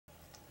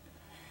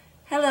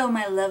Hello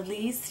my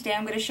lovelies, today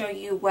I'm going to show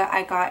you what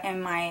I got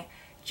in my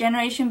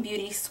Generation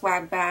Beauty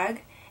swag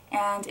bag.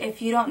 And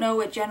if you don't know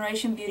what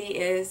Generation Beauty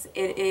is,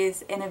 it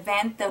is an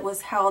event that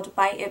was held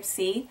by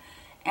Ipsy,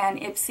 and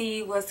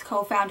Ipsy was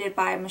co-founded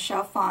by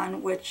Michelle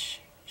FAWN, which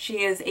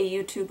she is a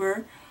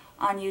YouTuber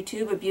on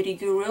YouTube, a beauty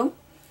guru.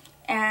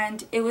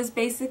 And it was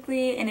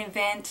basically an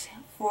event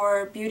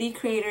for beauty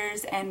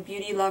creators and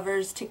beauty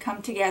lovers to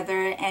come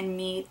together and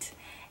meet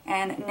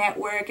and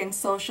network and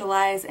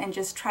socialize and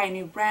just try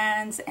new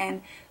brands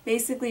and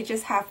basically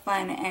just have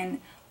fun and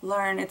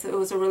learn. It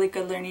was a really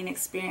good learning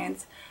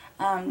experience.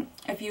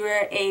 If you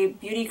were a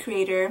beauty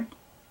creator,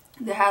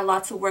 they had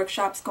lots of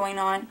workshops going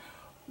on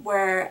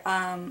where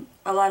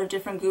a lot of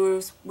different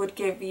gurus would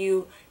give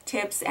you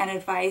tips and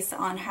advice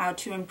on how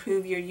to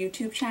improve your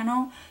YouTube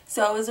channel.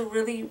 So it was a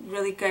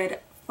really good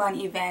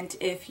fun event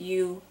if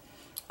you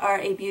are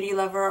a beauty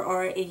lover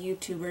or a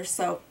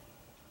YouTuber.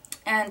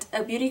 And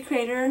a beauty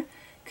creator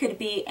could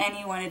be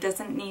anyone. It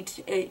doesn't need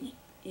to,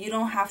 you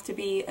don't have to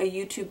be a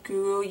YouTube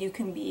guru. You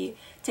can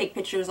take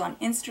pictures on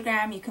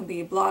Instagram, you can be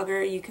a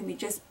blogger, you can be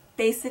just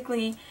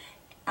basically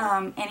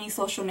any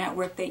social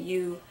network that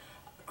you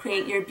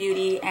create your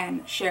beauty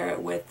and share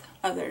it with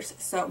others.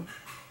 So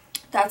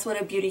that's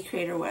what a beauty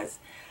creator was.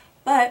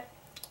 But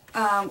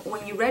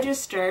when you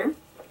register,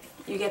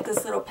 you get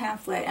this little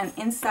pamphlet, and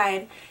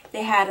inside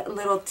they had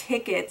little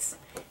tickets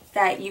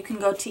that you can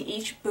go to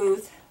each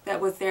booth that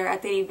was there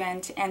at the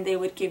event, and they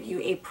would give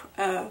you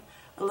a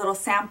little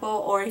sample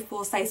or a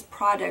full-size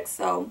product.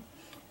 So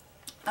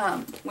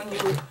when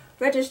you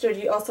registered,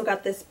 you also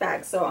got this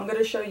bag. So I'm going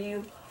to show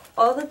you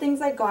all the things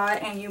I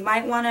got, and you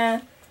might want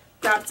to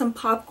grab some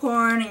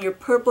popcorn and your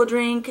purple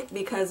drink,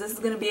 because this is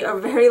going to be a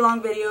very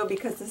long video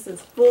because this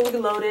is fully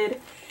loaded.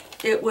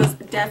 It was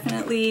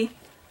definitely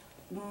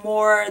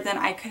more than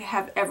I could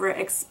have ever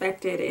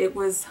expected. It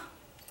was,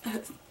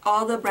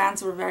 all the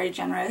brands were very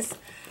generous.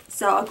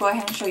 So I'll go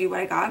ahead and show you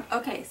what I got.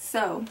 Okay,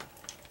 so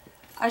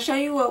I'll show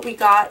you what we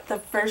got the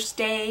first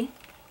day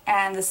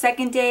and the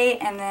second day,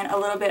 and then a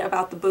little bit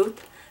about the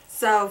booth.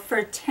 So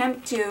for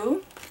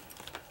Temptu,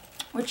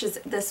 which is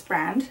this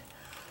brand,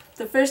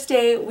 the first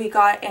day we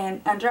got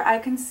an under eye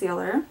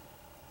concealer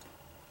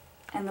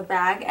in the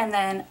bag, and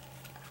then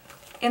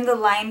in the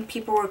line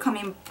people were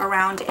coming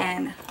around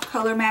and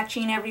color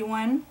matching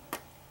everyone.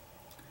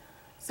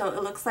 So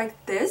it looks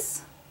like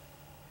this.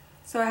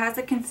 So it has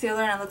a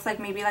concealer and it looks like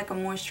maybe like a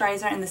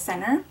moisturizer in the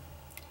center.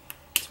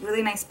 It's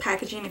really nice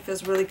packaging, it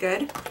feels really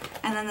good.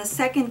 And then the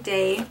second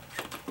day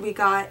we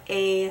got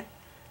a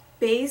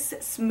base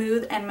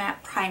smooth and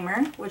matte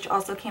primer, which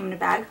also came in a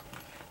bag.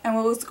 And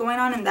what was going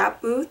on in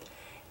that booth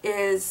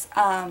is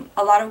a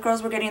lot of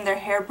girls were getting their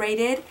hair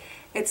braided.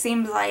 It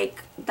seemed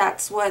like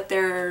that's what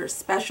their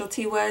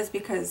specialty was,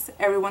 because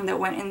everyone that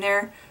went in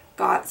there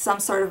got some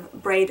sort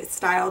of braid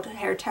styled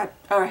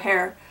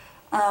hair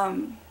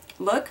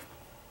look.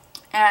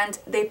 And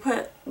they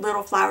put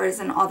little flowers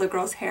in all the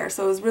girls' hair,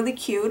 so it was really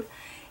cute.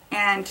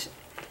 And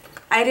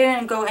I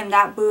didn't go in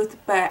that booth,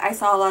 but I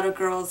saw a lot of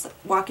girls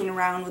walking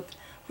around with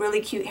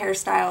really cute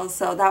hairstyles,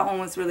 so that one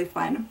was really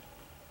fun.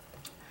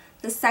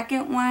 The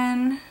second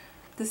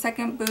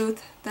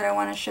booth that I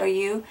want to show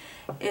you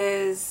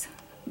is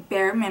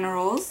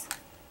bareMinerals.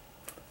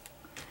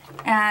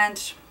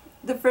 And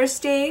the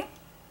first day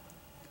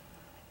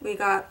we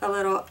got a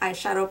little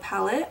eyeshadow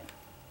palette.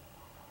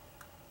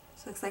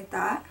 So it looks like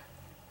that.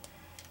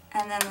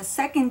 And then the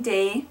second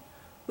day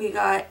we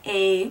got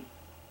a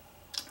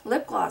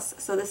lip gloss.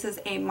 So this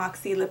is a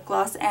Moxie lip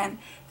gloss, and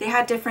they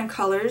had different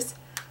colors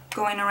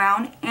going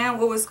around. And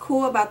what was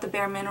cool about the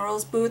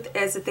bareMinerals booth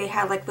is that they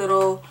had like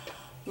little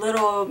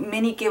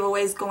mini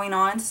giveaways going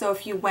on. So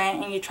if you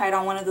went and you tried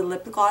on one of the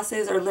lip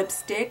glosses or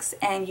lipsticks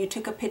and you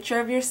took a picture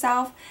of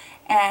yourself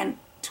and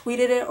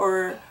tweeted it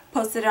or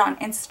posted it on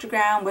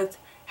Instagram with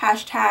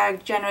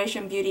hashtag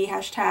Generation Beauty,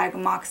 hashtag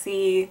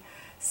Moxie,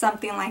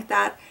 something like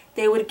that,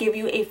 they would give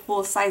you a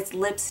full-size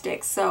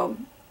lipstick. So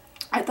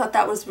I thought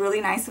that was really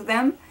nice of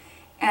them.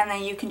 And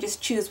then you can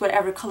just choose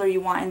whatever color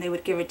you want and they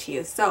would give it to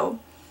you. So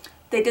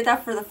they did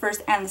that for the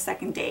first and the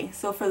second day.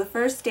 So for the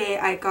first day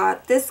I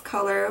got this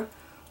color,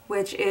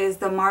 which is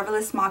the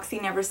Marvelous Moxie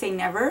Never Say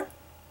Never.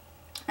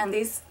 And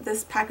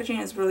this packaging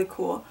is really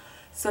cool.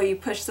 So you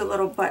push the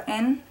little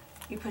button,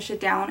 you push it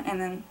down, and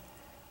then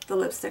the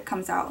lipstick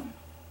comes out.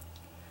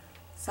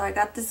 So I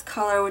got this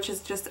color, which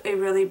is just a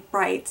really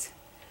bright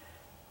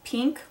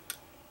pink.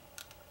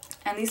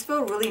 And these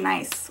feel really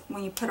nice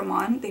when you put them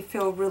on. They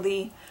feel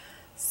really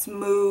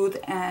smooth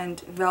and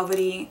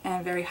velvety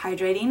and very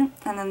hydrating.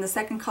 And then the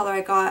second color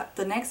I got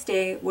the next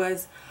day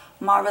was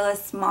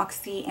Marvelous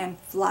Moxie and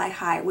Fly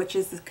High, which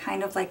is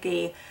kind of like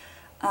a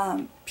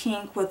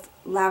pink with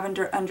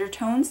lavender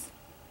undertones,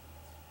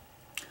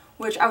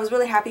 which I was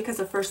really happy because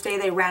the first day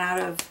they ran out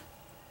of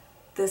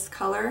this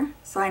color,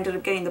 so I ended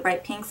up getting the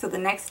bright pink. So the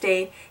next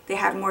day they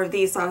had more of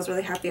these, so I was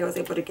really happy I was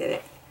able to get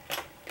it.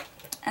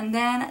 And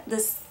then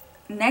this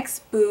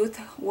next booth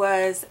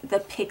was the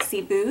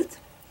Pixi booth,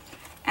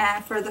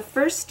 and for the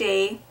first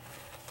day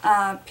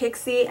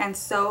Pixi and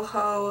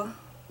SOHO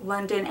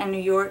London and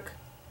New York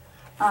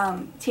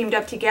teamed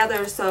up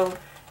together, so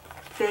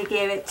they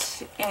gave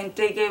it, and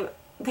they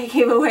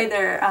gave away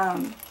their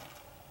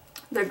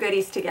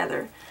goodies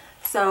together.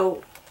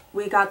 So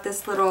we got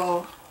this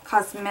little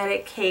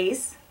cosmetic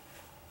case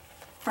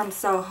from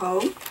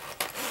SOHO,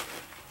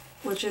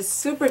 which is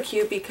super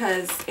cute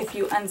because if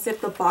you unzip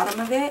the bottom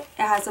of it,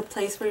 it has a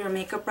place for your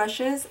makeup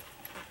brushes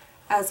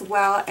as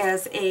well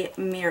as a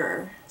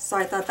mirror. So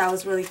I thought that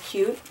was really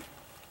cute.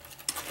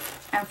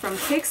 And from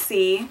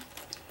Pixi,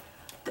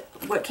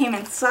 what came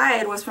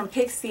inside was from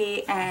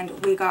Pixi,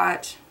 and we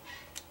got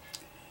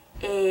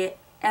a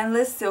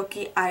Endless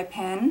Silky Eye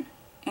Pen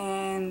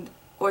and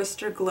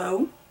Oyster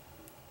Glow,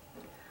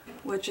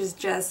 which is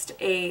just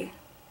a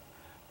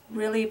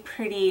really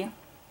pretty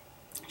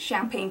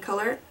champagne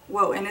color.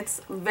 Whoa, and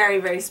it's very,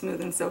 very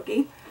smooth and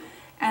silky.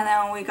 And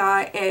then we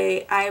got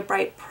a Eye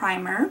Bright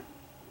Primer,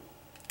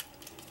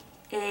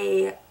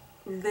 a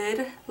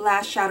lid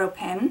lash shadow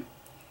pen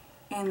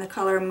in the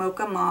color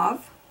Mocha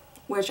Mauve,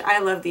 which I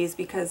love these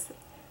because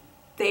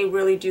they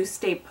really do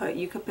stay put.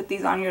 You could put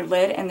these on your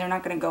lid and they're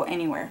not going to go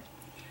anywhere.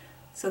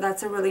 So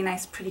that's a really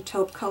nice pretty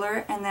taupe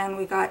color. And then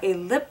we got a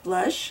lip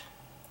blush,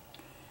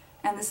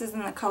 and this is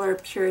in the color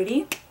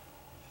Purity.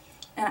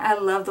 And I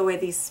love the way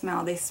these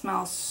smell. They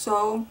smell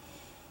so,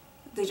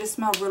 they just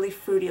smell really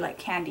fruity like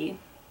candy.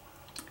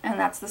 And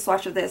that's the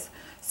swatch of this.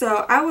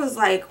 So I was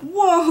like,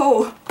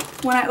 whoa,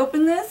 when I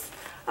opened this,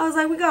 I was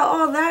like, we got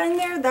all that in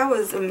there. That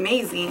was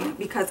amazing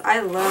because I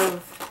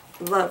love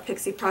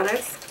Pixi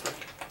products.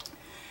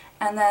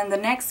 And then the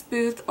next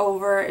booth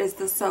over is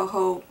the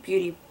SOHO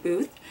Beauty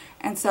booth.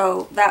 And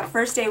so that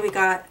first day we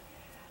got,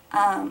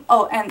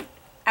 oh, and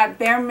at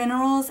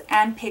bareMinerals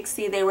and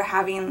Pixi, they were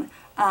having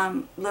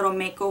little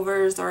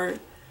makeovers, or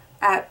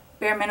at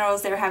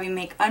bareMinerals they were having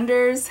make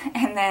unders,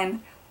 and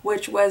then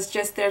which was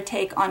just their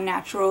take on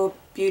natural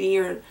beauty,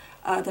 or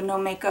the no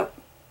makeup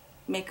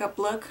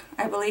look,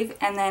 I believe.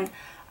 And then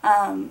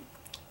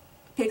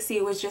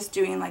Pixi was just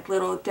doing like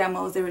little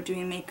demos. They were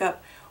doing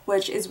makeup,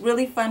 which is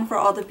really fun for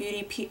all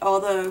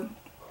the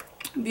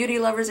beauty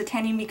lovers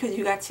attending, because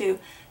you got to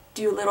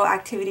do little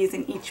activities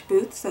in each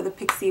booth. So the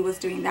Pixi was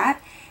doing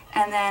that.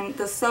 And then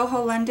the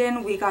SOHO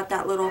London, we got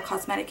that little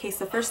cosmetic case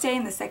the first day,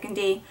 and the second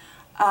day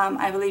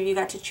I believe you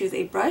got to choose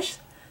a brush.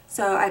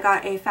 So I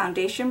got a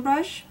foundation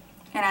brush,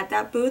 and at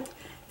that booth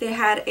they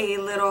had a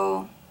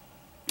little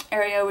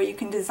area where you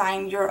can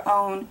design your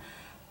own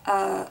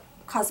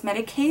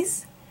cosmetic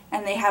case,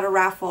 and they had a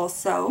raffle,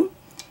 so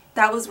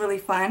that was really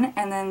fun.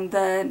 And then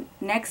the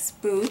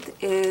next booth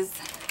is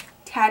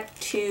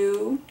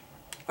Temptu,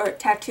 or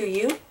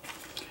Temptu.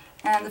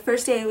 And the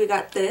first day we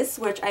got this,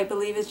 which I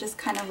believe is just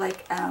kind of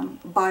like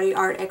body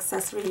art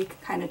accessory. You can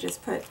kind of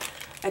just put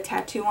a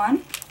tattoo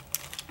on.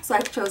 So I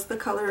chose the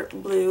color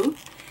blue.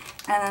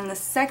 And then the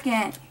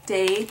second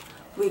day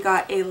we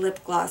got a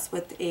lip gloss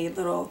with a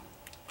little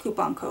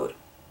coupon code.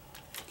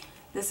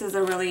 This is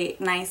a really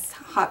nice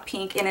hot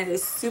pink, and it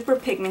is super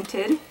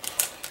pigmented.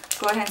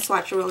 Go ahead and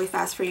swatch it really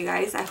fast for you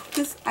guys. I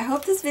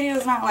hope this video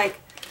is not like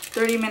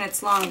 30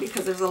 minutes long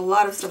because there's a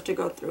lot of stuff to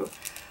go through.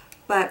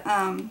 But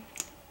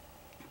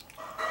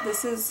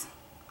this is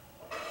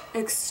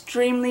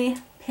extremely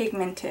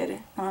pigmented.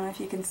 I don't know if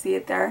you can see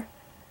it there,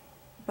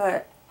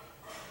 but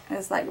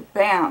it's like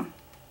bam.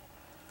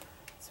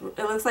 It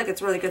looks like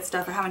it's really good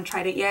stuff. I haven't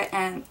tried it yet,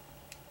 and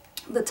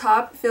the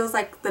top feels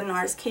like the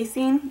NARS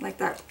casing, like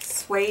that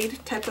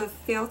suede type of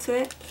feel to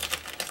it.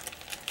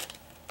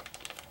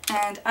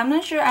 And I'm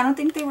not sure, I don't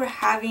think they were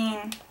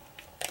having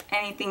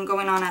anything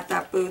going on at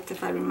that booth,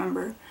 if I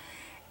remember.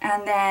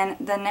 And then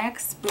the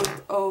next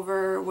booth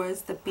over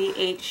was the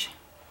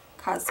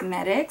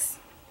BHCosmetics.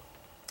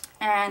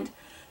 And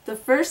the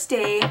first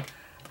day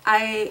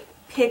I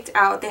picked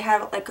out, they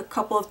had like a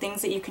couple of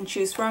things that you can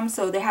choose from.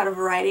 So they had a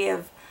variety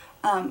of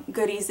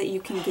goodies that you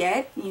can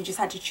get. You just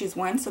had to choose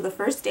one. So the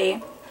first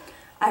day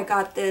I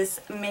got this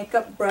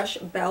makeup brush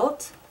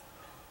belt,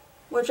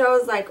 which I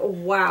was like,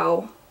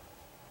 wow,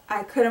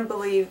 I couldn't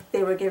believe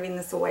they were giving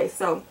this away.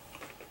 So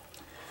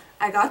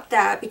I got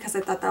that because I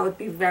thought that would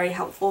be very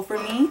helpful for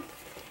me.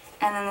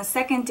 And then the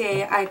second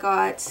day I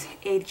got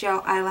a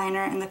gel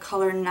eyeliner in the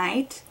color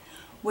Night,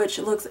 which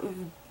looks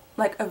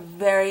like a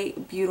very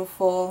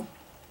beautiful,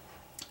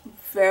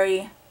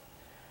 very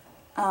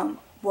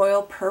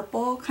royal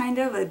purple, kind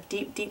of a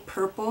deep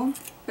purple.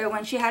 But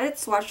when she had it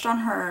swatched on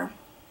her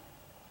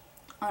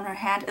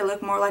hand, it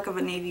looked more like of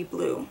a navy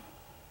blue.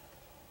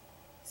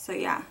 So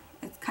yeah,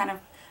 it's kind of,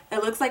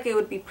 it looks like it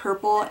would be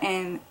purple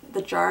in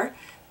the jar,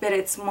 but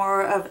it's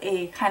more of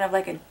a kind of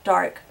like a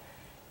dark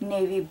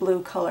navy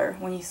blue color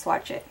when you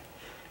swatch it.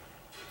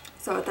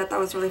 So I thought that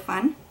was really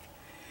fun.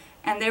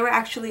 And they were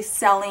actually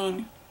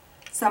selling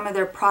some of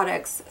their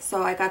products.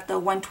 So I got the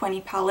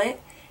 120 palette,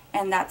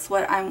 and that's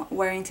what I'm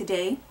wearing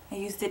today. I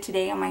used it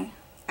today on my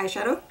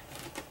eyeshadow.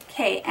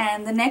 Okay,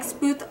 and the next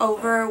booth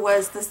over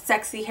was the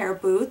Sexy Hair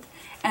booth,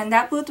 and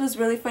that booth was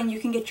really fun. You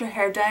can get your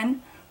hair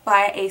done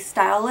by a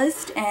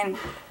stylist, and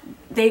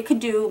they could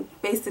do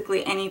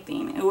basically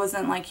anything. It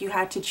wasn't like you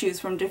had to choose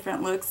from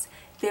different looks.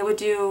 they would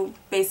do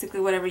basically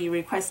whatever you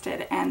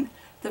requested. And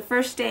the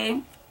first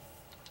day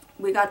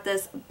we got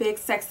this big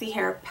sexy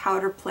hair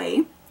powder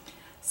play.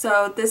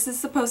 So this is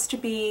supposed to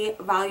be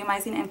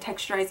volumizing and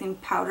texturizing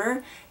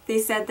powder. They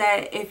said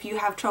that if you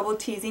have trouble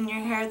teasing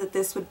your hair, that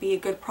this would be a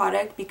good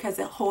product because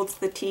it holds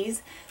the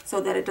tease so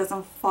that it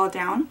doesn't fall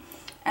down.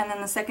 And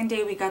then the second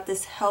day we got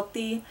this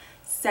healthy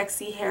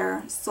sexy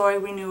hair soy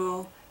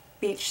renewal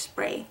beach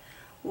spray,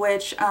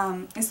 which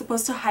is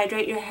supposed to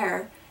hydrate your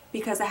hair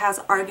because it has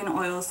argan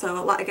oil.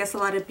 So I guess a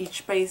lot of beach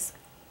sprays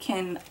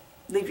can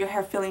leave your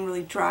hair feeling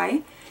really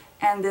dry,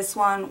 and this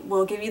one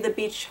will give you the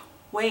beach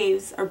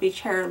waves or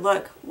beach hair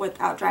look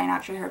without drying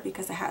out your hair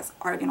because it has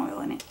argan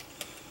oil in it.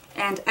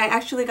 And I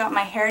actually got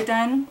my hair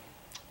done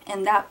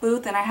in that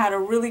booth, and I had a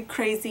really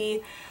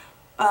crazy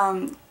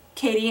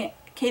Katy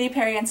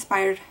Perry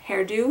inspired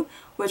hairdo,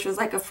 which was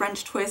like a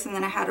French twist, and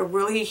then I had a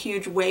really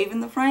huge wave in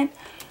the front,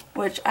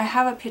 which I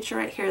have a picture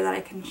right here that I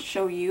can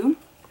show you.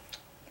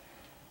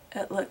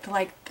 It looked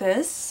like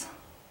this.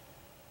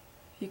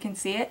 You can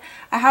see it.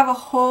 I have a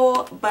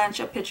whole bunch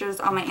of pictures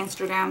on my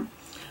Instagram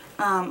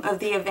of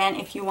the event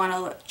if you want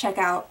to check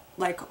out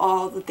like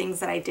all the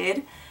things that I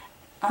did.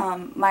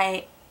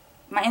 My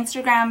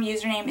Instagram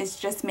username is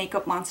just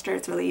MakeupMonster.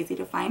 It's really easy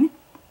to find.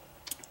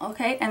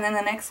 Okay, and then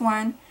the next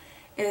one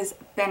is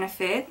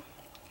Benefit,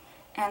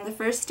 and the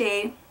first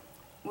day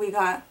we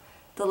got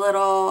the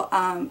little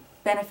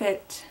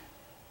Benefit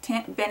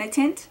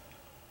Benetint,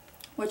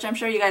 which I'm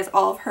sure you guys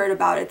all have heard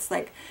about.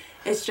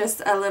 It's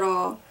just a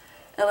little,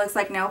 it looks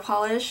like nail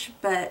polish,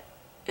 but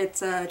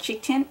it's a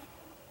cheek tint.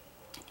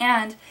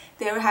 And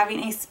they were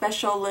having a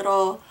special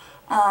little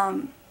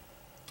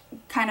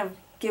kind of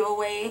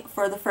giveaway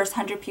for the first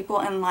 100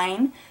 people in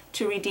line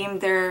to redeem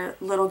their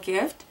little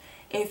gift.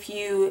 If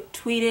you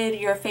tweeted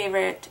your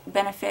favorite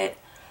Benefit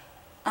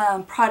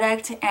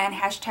product and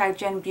hashtag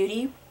Jen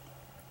Beauty,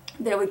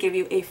 they would give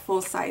you a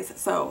full size.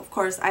 So of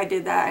course I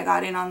did that. I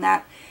got in on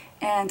that,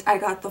 and I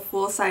got the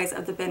full size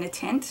of the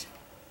Benetint.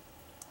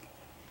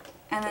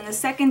 And then the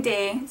second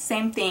day,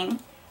 same thing.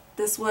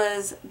 This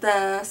was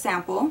the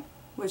sample,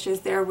 which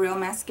is their real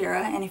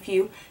mascara, and if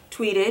you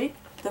tweeted,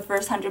 the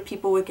first 100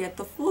 people would get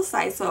the full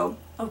size. So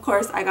of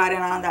course I got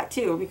in on that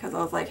too because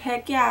I was like,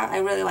 heck yeah, I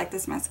really like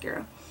this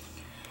mascara.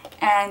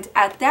 And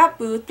at that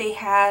booth they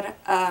had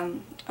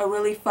a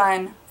really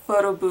fun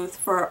photo booth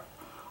for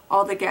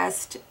all the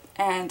guests,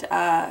 and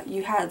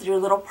you had your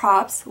little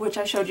props, which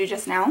I showed you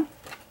just now.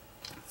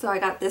 So I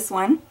got this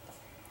one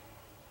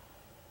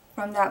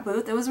from that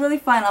booth. It was really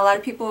fun. A lot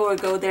of people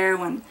would go there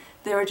when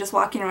they were just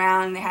walking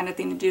around and they had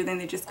nothing to do, then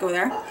they just go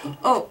there.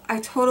 Oh, I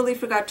totally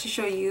forgot to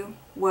show you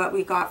what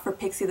we got for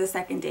Pixi the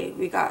second day.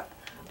 We got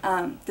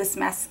this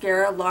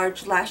mascara,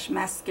 large lash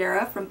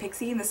mascara from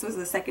Pixi, and this was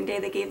the second day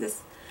they gave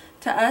this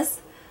to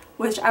us,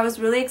 which I was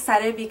really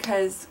excited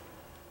because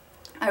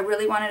I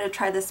really wanted to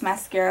try this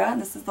mascara.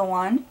 This is the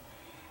one,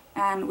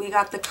 and we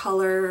got the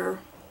color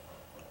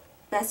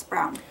Best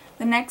Brown.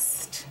 The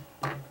next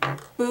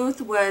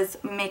booth was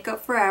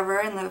Makeup Forever,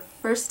 and the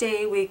first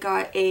day we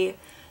got a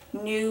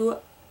new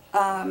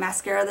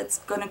mascara that's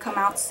going to come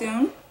out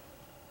soon,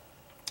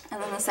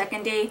 and then the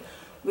second day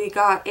we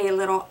got a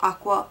little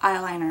aqua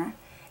eyeliner,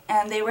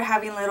 and they were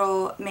having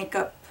little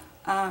makeup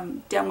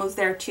demos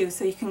there too,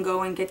 so you can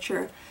go and get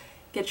your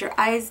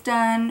eyes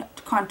done,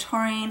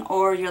 contouring,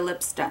 or your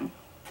lips done,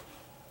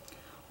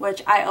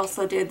 which I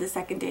also did the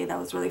second day. That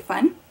was really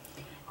fun.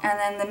 And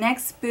then the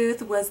next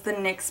booth was the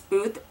NYX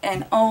booth,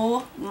 and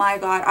oh my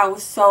god, I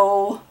was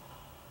so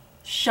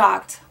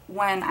shocked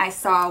when I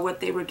saw what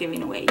they were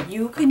giving away.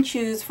 You can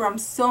choose from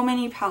so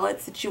many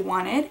palettes that you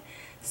wanted.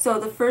 So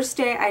the first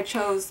day I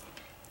chose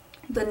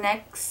the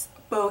NYX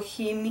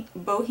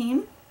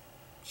Boheme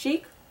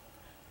Chic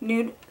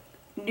Nude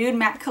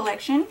Matte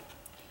Collection.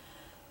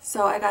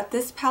 So I got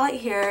this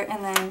palette here,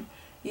 and then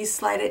you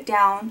slide it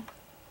down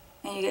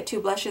and you get two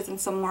blushes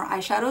and some more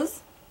eyeshadows.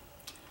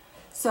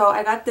 So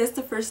I got this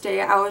the first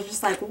day. I was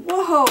just like,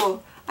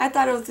 whoa, I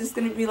thought it was just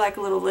going to be like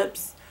a little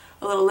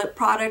lip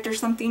product or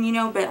something, you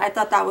know, but I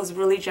thought that was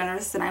really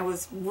generous and I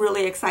was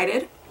really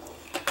excited.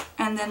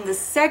 And then the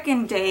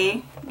second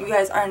day, you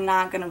guys are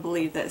not going to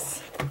believe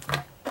this.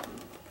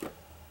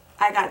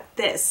 I got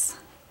this.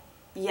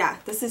 Yeah,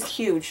 this is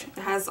huge.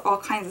 It has all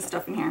kinds of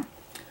stuff in here.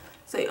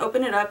 So you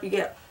open it up, you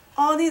get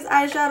all these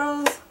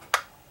eyeshadows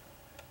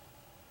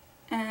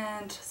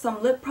and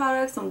some lip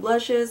products, some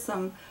blushes,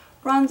 some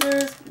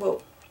bronzers.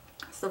 Whoa,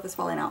 stuff is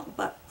falling out,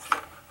 but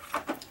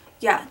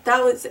yeah,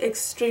 that was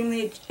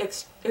extremely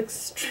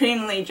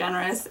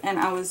generous, and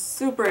I was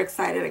super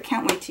excited. I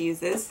can't wait to use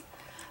this.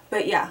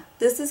 But yeah,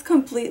 this is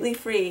completely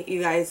free,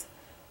 you guys,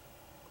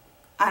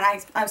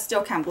 and I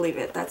still can't believe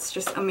it. That's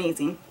just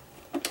amazing.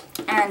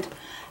 And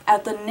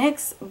at the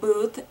NYX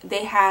booth,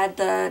 they had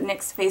the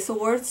NYX Face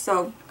Awards.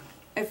 So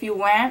if you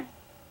went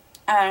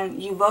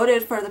and you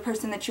voted for the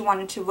person that you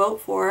wanted to vote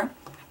for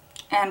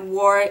and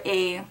wore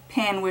a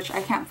pin, which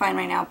I can't find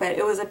right now, but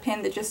it was a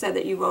pin that just said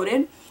that you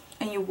voted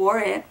and you wore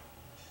it,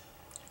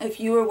 if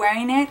you were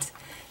wearing it,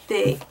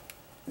 they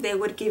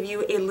would give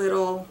you a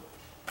little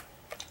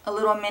a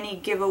little mini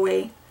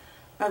giveaway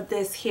of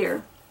this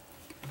here.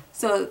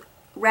 So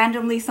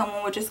randomly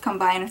someone would just come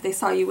by, and if they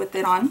saw you with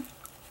it on,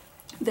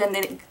 then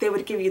they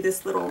would give you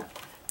this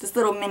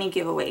little mini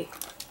giveaway.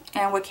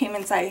 And what came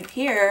inside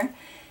here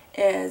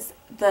is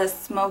the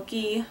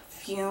Smoky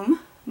Fume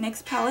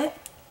NYX palette.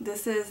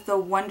 This is the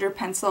Wonder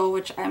Pencil,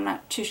 which I'm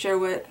not too sure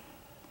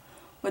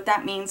what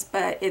that means,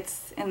 but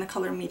it's in the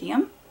color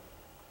medium.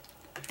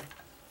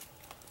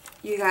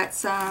 You got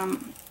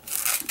some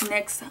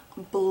NYX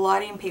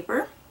blotting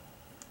paper,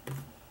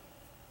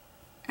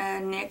 a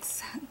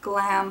NYX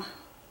Glam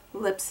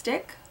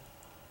lipstick,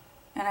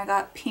 and I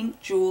got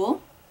Pink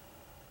Jewel.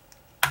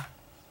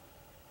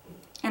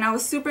 And I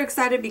was super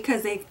excited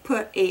because they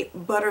put a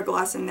butter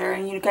gloss in there,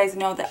 and you guys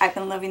know that I've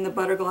been loving the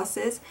butter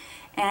glosses,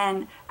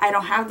 and I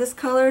don't have this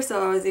color,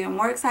 so I was even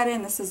more excited.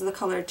 And this is the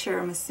color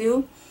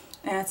Tiramisu,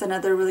 and it's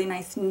another really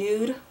nice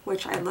nude,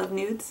 which I love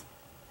nudes.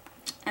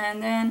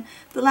 And then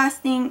the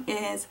last thing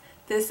is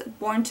this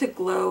Born to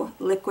Glow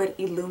Liquid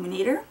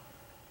Illuminator.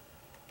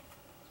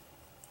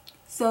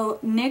 So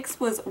NYX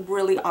was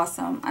really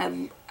awesome.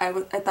 I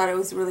thought it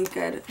was really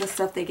good, the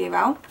stuff they gave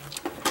out.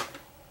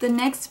 The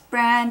next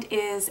brand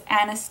is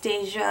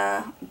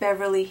Anastasia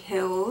Beverly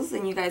Hills,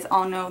 and you guys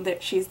all know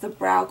that she's the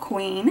brow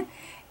queen.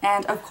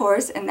 And of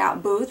course, in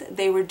that booth,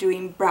 they were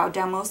doing brow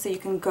demos, so you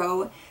can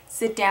go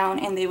sit down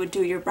and they would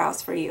do your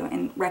brows for you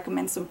and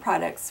recommend some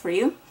products for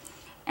you.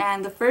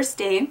 And the first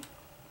day,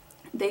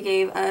 they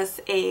gave us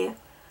a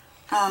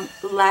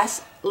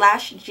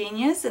Lash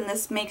Genius, and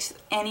this makes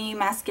any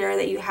mascara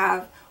that you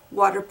have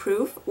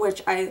waterproof,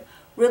 which I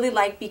really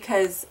like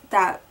because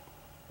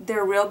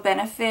their Real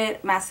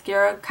Benefit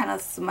mascara kind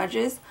of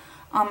smudges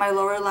on my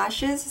lower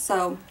lashes,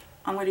 so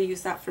I'm going to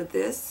use that for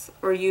this,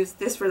 or use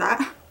this for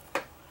that.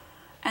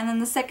 And then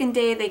the second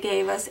day they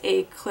gave us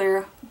a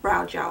clear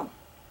brow gel,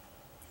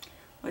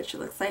 which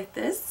looks like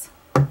this.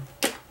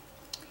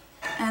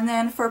 And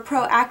then for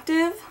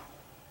Proactive,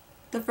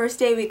 the first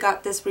day we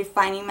got this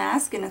refining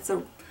mask, and it's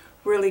a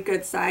really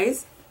good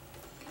size.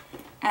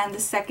 And the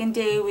second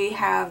day we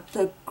have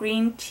the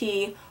green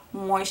tea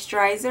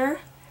moisturizer,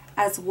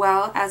 as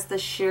well as the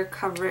sheer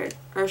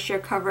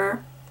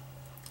cover,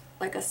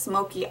 like a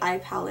smoky eye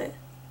palette,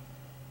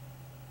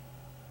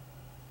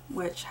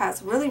 which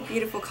has really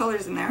beautiful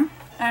colors in there.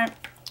 And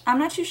I'm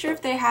not too sure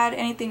if they had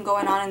anything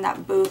going on in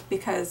that booth,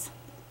 because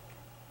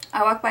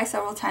I walked by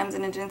several times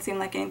and it didn't seem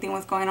like anything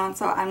was going on,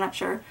 so I'm not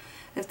sure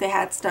if they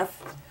had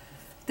stuff,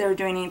 they were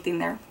doing anything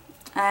there.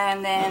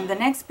 And then the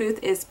next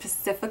booth is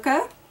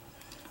Pacifica,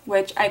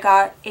 which I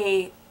got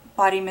a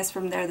body mist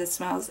from there that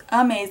smells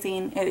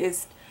amazing. It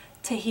is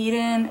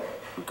Tahitian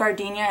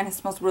gardenia, and it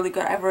smells really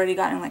good. I've already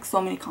gotten like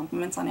so many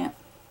compliments on it,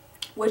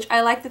 which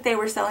I like that they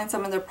were selling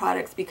some of their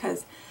products,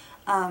 because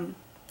a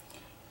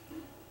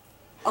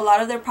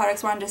lot of their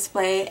products were on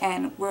display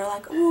and we're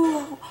like,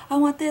 ooh, I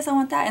want this, I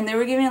want that, and they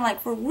were giving it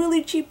like for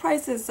really cheap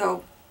prices,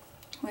 so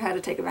we had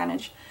to take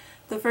advantage.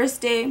 The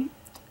first day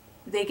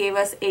they gave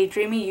us a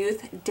Dreamy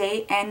Youth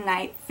Day and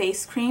Night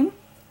face cream,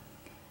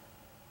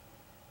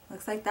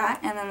 looks like that.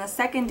 And then the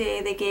second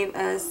day they gave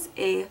us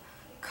a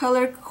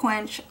Color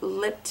Quench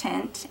lip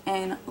tint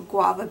in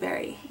Guava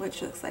Berry,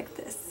 which looks like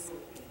this.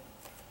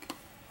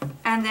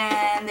 And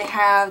then they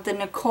have the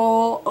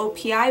Nicole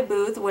OPI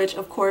booth, which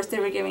of course they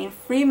were giving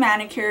free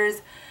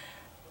manicures,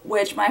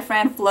 which my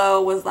friend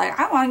Flo was like,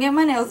 I want to get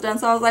my nails done.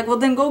 So I was like, well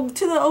then go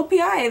to the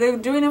OPI, they're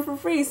doing it for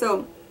free.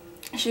 So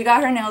she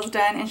got her nails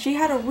done, and she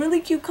had a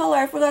really cute color.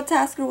 I forgot to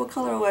ask her what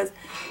color it was,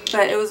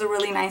 but it was a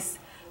really nice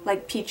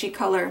like peachy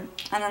color.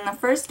 And then the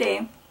first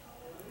day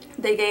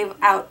they gave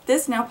out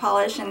this nail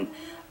polish, and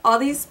all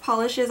these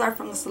polishes are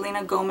from the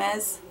Selena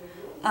Gomez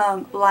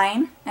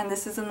line, and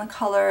this is in the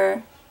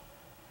color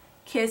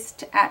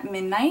Kissed at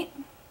Midnight.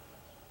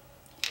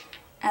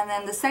 And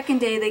then the second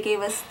day they gave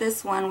us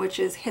this one, which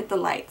is Hit the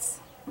Lights,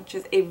 which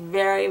is a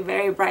very,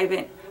 very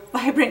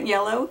vibrant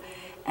yellow,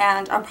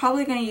 and I'm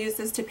probably going to use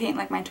this to paint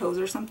like my toes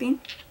or something,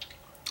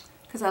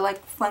 because I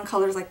like fun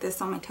colors like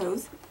this on my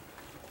toes.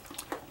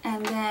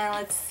 And then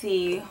let's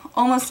see,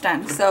 almost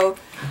done. So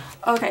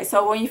okay,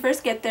 so when you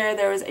first get there,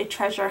 there was a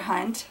treasure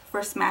hunt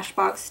for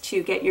Smashbox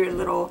to get your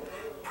little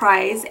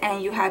prize,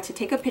 and you had to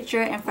take a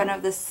picture in front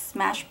of the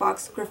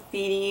Smashbox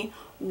graffiti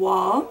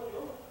wall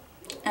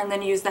and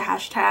then use the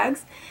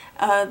hashtags.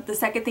 The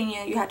second thing,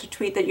 you had to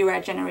tweet that you were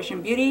at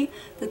Generation Beauty.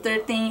 The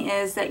third thing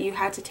is that you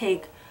had to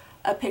take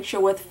a picture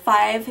with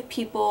 5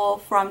 people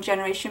from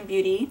Generation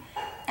Beauty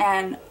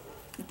and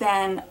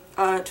then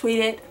tweet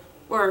it.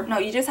 Or no,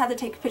 you just had to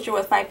take a picture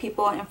with 5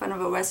 people in front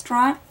of a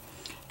restaurant,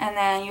 and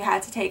then you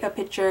had to take a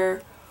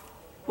picture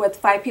with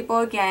 5 people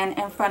again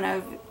in front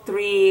of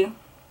 3.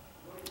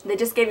 They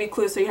just gave you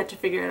clues, so you had to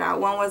figure it out.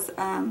 One was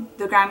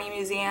the Grammy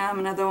Museum,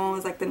 another one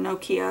was like the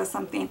Nokia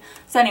something.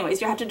 So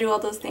anyways, you had to do all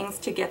those things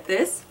to get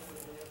this.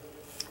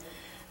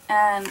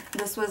 And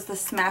this was the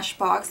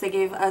Smashbox. They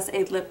gave us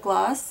a lip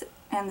gloss,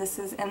 and this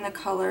is in the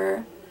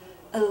color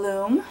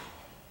Illume,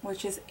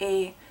 which is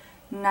a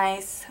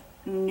nice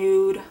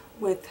nude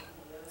with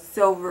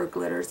silver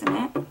glitters in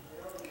it.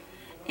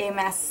 a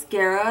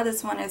mascara.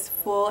 This one is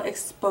Full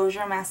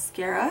Exposure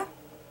Mascara.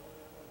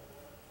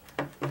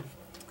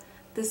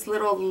 This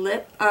little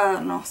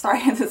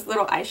this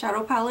little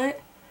eyeshadow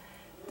palette.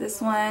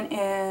 This one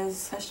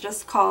it's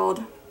just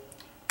called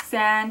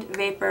Sand,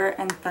 Vapor,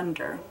 and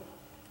Thunder.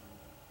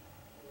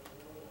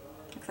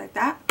 Looks like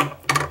that.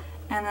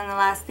 And then the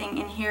last thing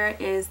in here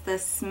is the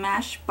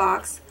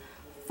Smashbox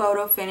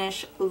Photo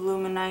Finish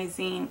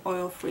Luminizing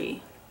Oil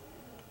Free.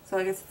 So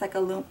I guess it's like a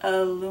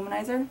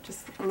luminizer,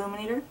 just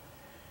illuminator.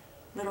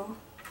 Little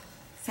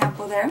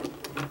sample there.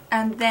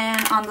 And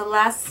then on the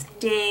last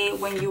day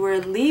when you were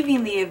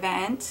leaving the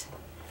event,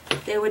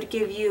 they would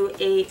give you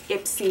a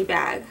Ipsy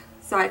bag.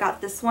 So I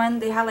got this one.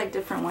 They had like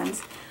different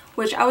ones,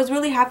 which I was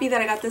really happy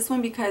that I got this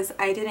one because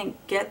I didn't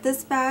get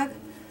this bag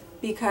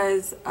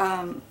because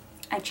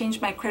I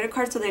changed my credit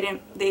card, so they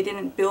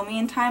didn't bill me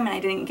in time, and I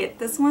didn't get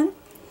this one.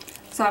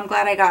 So I'm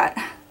glad I got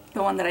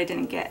the one that I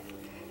didn't get.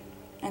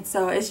 And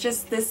so it's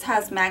just, this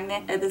has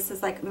this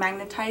is like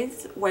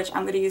magnetized, which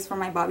I'm going to use for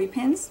my bobby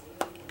pins.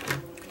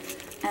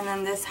 And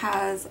then this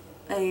has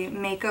a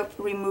makeup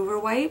remover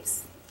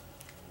wipes,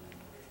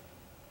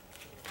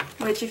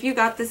 which if you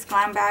got this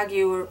glam bag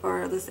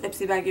or this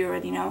Ipsy bag, you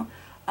already know.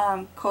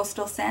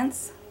 Coastal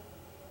Scents.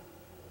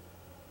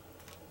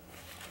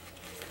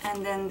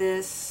 And then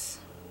this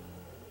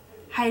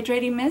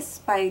Hydrating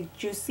Mist by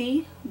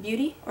Juicy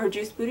Beauty, or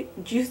Juice Beauty,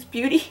 Juice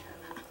Beauty,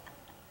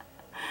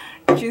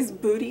 Juice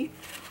Booty.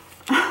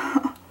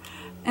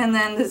 And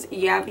then this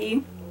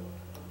Yabby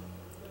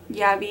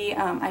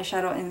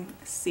eyeshadow in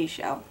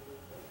Seashell.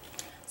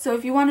 So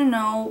if you want to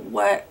know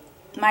what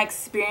my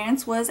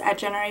experience was at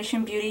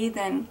Generation Beauty,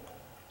 then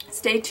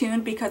stay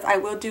tuned, because I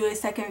will do a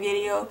second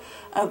video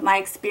of my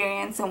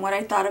experience and what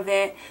I thought of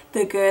it,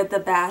 the good, the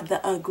bad,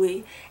 the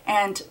ugly.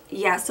 And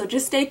yeah, so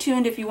just stay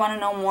tuned if you want to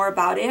know more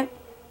about it.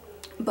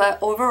 But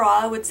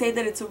overall, I would say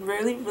that it's a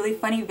really, really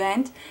fun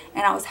event,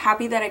 and I was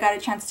happy that I got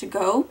a chance to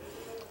go,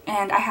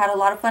 and I had a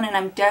lot of fun, and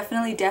I'm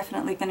definitely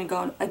going to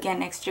go again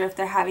next year if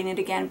they're having it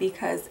again,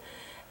 because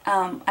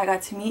I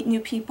got to meet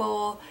new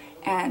people,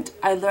 and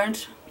I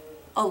learned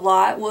a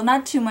lot. Well,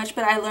 not too much,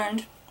 but I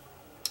learned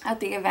at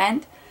the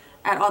event,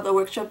 at all the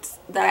workshops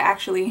that I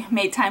actually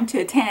made time to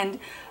attend.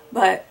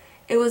 But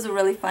it was a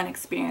really fun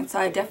experience, so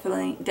I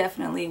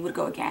definitely would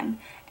go again.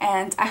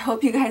 And I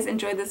hope you guys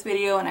enjoyed this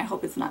video, and I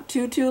hope it's not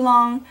too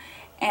long.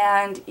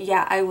 And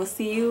yeah, I will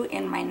see you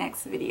in my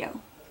next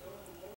video.